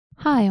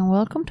Hi and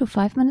welcome to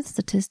 5-Minute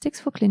Statistics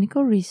for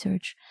Clinical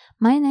Research.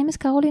 My name is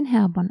Caroline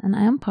Herborn and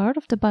I am part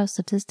of the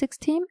biostatistics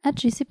team at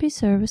GCP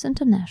Service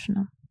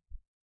International.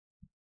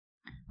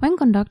 When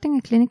conducting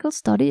a clinical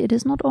study, it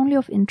is not only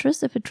of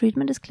interest if a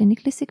treatment is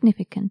clinically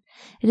significant.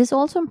 It is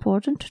also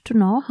important to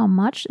know how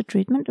much a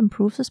treatment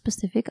improves a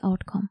specific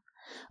outcome.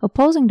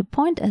 Opposing the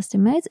point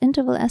estimates,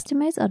 interval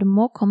estimates are the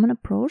more common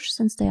approach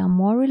since they are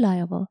more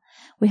reliable.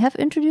 We have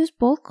introduced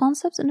both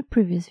concepts in a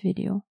previous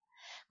video.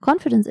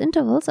 Confidence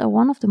intervals are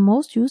one of the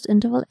most used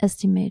interval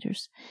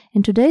estimators.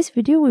 In today's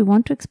video, we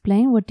want to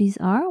explain what these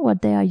are,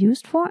 what they are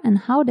used for, and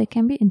how they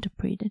can be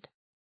interpreted.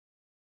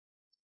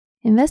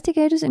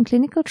 Investigators in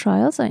clinical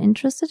trials are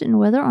interested in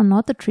whether or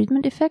not the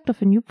treatment effect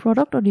of a new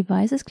product or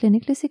device is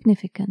clinically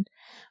significant.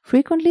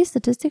 Frequently,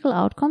 statistical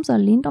outcomes are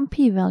leaned on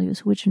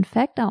p-values, which in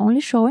fact are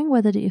only showing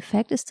whether the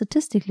effect is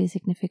statistically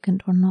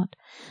significant or not.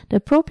 The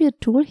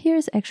appropriate tool here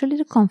is actually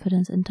the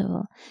confidence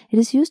interval. It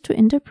is used to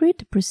interpret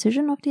the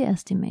precision of the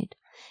estimate.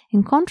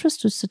 In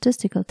contrast to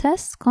statistical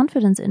tests,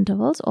 confidence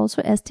intervals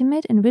also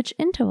estimate in which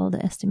interval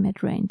the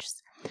estimate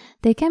ranges.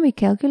 They can be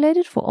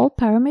calculated for all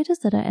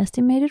parameters that are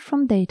estimated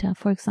from data,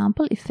 for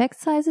example, effect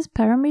sizes,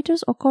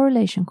 parameters, or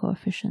correlation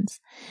coefficients.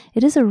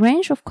 It is a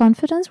range of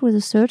confidence with a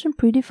certain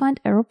predefined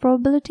error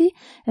probability,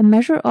 a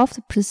measure of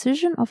the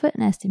precision of an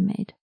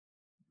estimate.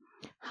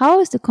 How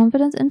is the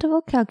confidence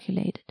interval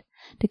calculated?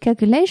 The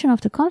calculation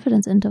of the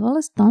confidence interval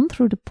is done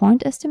through the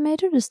point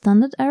estimator, the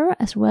standard error,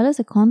 as well as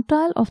a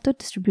quantile of the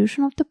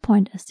distribution of the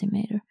point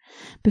estimator.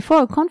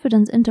 Before a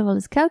confidence interval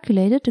is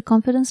calculated, the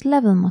confidence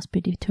level must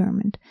be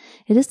determined.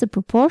 It is the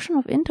proportion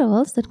of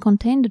intervals that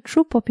contain the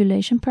true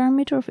population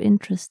parameter of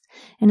interest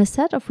in a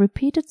set of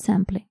repeated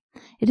sampling.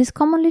 It is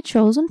commonly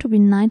chosen to be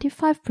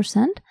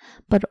 95%,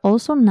 but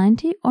also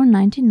 90 or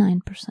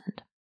 99%.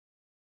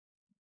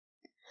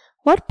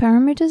 What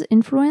parameters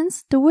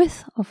influence the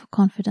width of a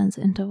confidence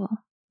interval?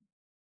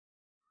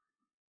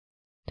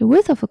 The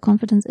width of a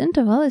confidence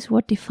interval is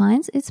what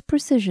defines its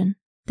precision.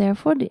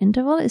 Therefore, the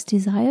interval is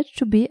desired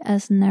to be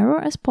as narrow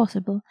as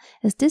possible,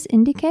 as this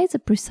indicates a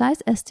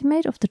precise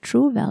estimate of the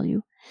true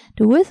value.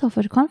 The width of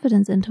a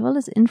confidence interval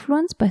is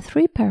influenced by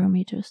three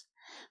parameters.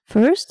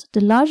 First,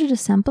 the larger the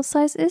sample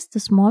size is, the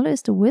smaller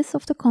is the width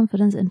of the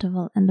confidence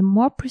interval, and the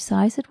more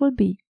precise it will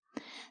be.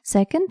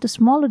 Second, the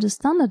smaller the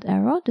standard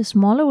error, the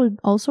smaller will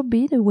also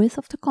be the width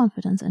of the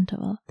confidence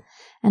interval.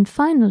 And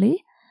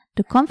finally,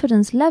 the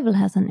confidence level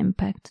has an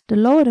impact. The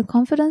lower the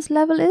confidence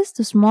level is,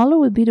 the smaller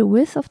will be the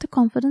width of the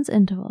confidence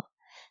interval.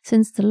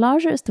 Since the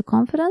larger is the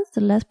confidence,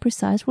 the less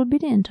precise will be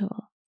the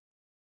interval.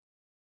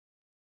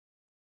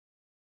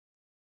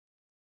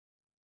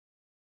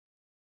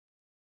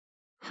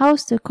 How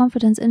is the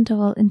confidence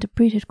interval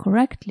interpreted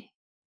correctly?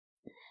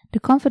 The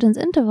confidence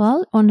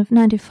interval on the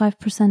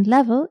 95%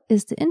 level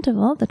is the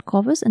interval that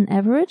covers an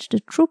average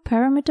the true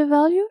parameter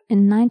value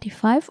in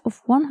 95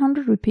 of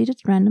 100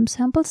 repeated random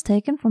samples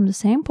taken from the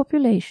same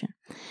population.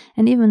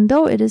 And even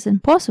though it is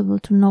impossible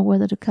to know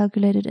whether the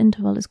calculated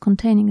interval is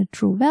containing a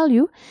true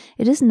value,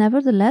 it is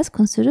nevertheless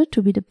considered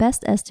to be the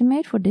best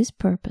estimate for this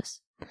purpose.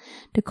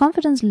 The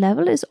confidence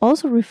level is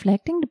also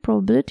reflecting the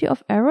probability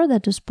of error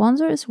that the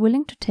sponsor is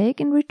willing to take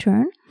in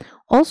return,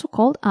 also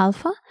called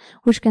alpha,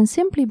 which can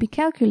simply be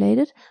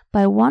calculated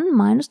by 1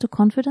 minus the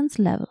confidence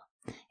level.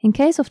 In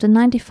case of the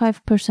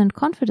 95%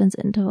 confidence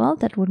interval,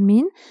 that would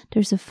mean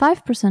there is a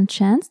 5%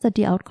 chance that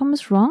the outcome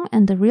is wrong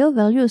and the real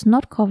value is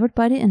not covered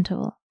by the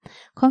interval.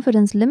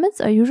 Confidence limits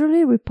are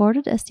usually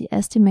reported as the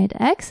estimate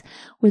X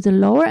with a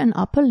lower and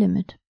upper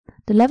limit.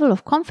 The level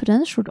of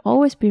confidence should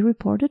always be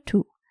reported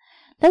too.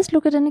 Let's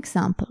look at an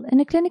example. In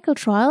a clinical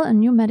trial, a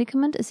new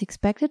medicament is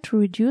expected to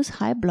reduce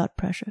high blood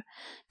pressure.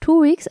 2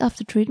 weeks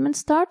after treatment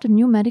start, the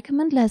new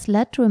medicament has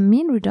led to a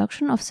mean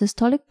reduction of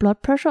systolic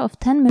blood pressure of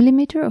 10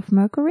 mm of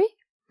mercury.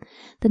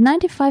 The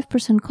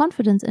 95%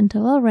 confidence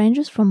interval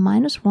ranges from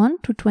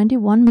 -1 to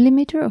 21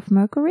 mm of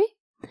mercury.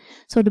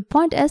 So the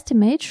point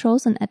estimate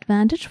shows an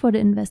advantage for the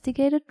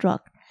investigated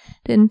drug.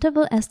 The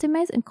interval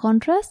estimates, in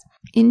contrast,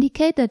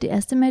 indicate that the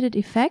estimated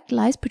effect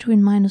lies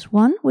between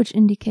 -1, which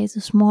indicates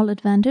a small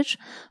advantage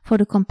for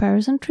the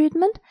comparison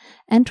treatment,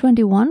 and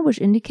 21, which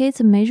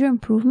indicates a major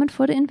improvement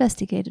for the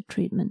investigated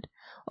treatment.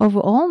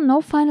 Overall,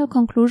 no final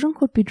conclusion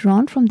could be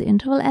drawn from the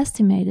interval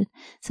estimated,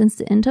 since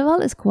the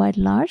interval is quite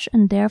large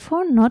and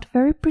therefore not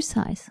very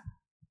precise.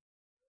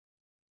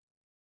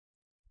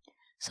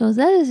 So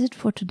that is it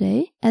for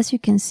today. As you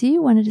can see,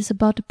 when it is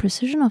about the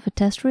precision of a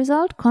test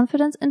result,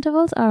 confidence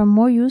intervals are a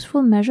more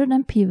useful measure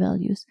than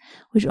p-values,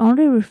 which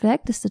only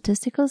reflect the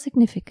statistical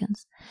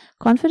significance.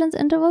 Confidence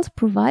intervals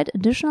provide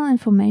additional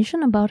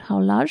information about how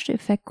large the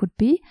effect could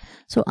be,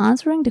 so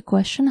answering the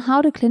question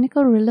how the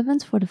clinical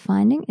relevance for the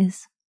finding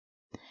is.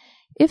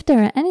 If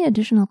there are any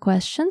additional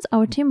questions,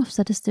 our team of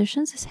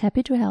statisticians is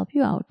happy to help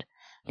you out.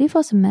 Leave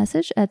us a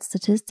message at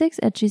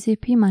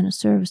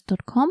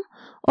statistics@gcp-service.com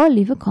or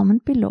leave a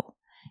comment below.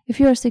 If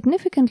you are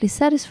significantly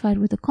satisfied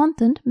with the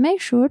content,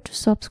 make sure to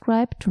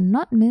subscribe to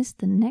not miss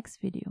the next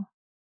video.